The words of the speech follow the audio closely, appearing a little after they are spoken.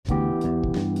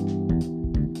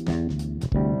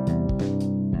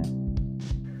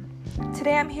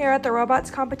Today I'm here at the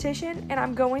robots competition and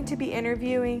I'm going to be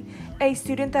interviewing a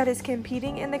student that is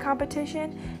competing in the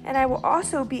competition, and I will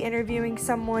also be interviewing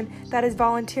someone that is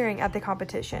volunteering at the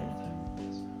competition.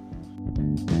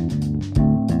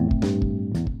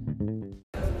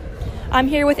 I'm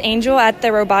here with Angel at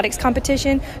the robotics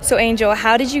competition. So Angel,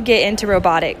 how did you get into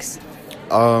robotics?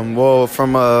 Well,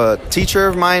 from a teacher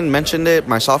of mine mentioned it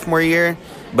my sophomore year,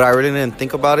 but I really didn't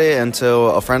think about it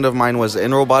until a friend of mine was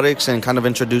in robotics and kind of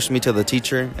introduced me to the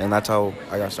teacher, and that's how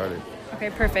I got started.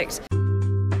 Okay, perfect.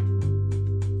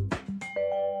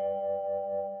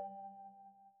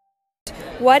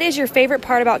 What is your favorite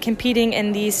part about competing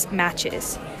in these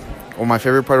matches? Well, my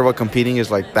favorite part about competing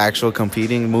is like the actual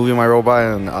competing, moving my robot,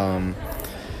 and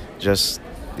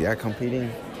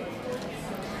competing.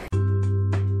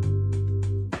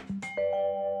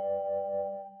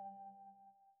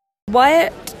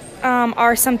 What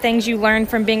are some things you learned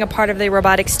from being a part of the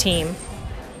robotics team?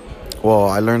 Well,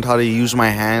 I learned how to use my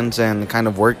hands and kind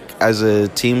of work as a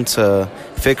team to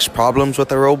fix problems with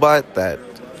the robot that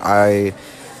I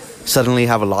suddenly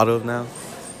have a lot of now.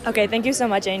 Okay, thank you so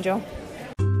much, Angel.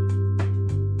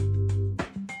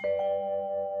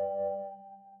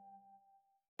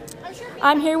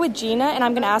 I'm here with Gina, and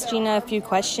I'm going to ask Gina a few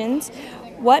questions.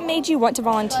 What made you want to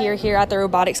volunteer here at the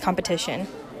robotics competition?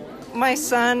 My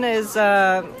son is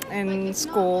in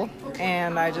school,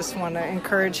 and I just want to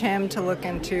encourage him to look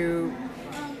into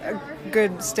a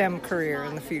good STEM career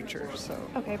in the future. So.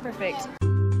 Okay, perfect.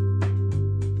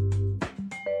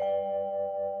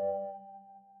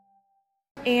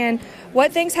 And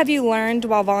what things have you learned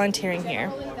while volunteering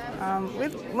here?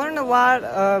 We've learned a lot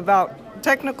about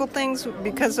technical things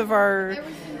because of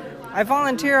I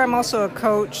volunteer, I'm also a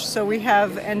coach, so we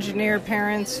have engineer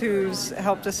parents who's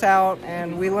helped us out,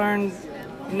 and we learn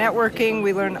networking,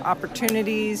 we learn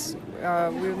opportunities,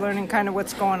 we're learning kind of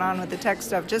what's going on with the tech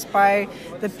stuff just by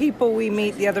the people we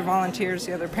meet, the other volunteers,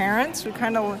 the other parents. We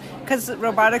kind of, because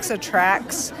robotics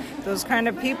attracts those kind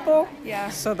of people. Yeah.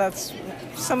 So that's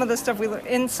some of the stuff we learn,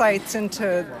 insights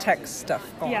into tech stuff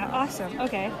going on. Yeah, awesome.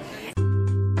 Okay.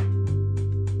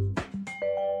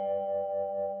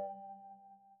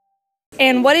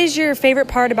 And what is your favorite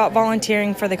part about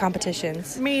volunteering for the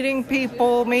competitions? Meeting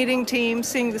people, meeting teams,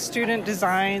 seeing the student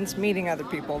designs, meeting other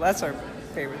people. That's our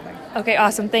favorite thing. Okay,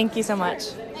 awesome. Thank you so much.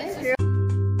 Thank you.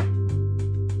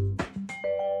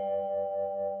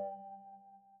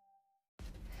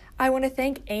 I want to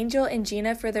thank Angel and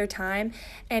Gina for their time,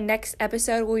 and next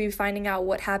episode we'll be finding out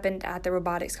what happened at the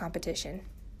robotics competition.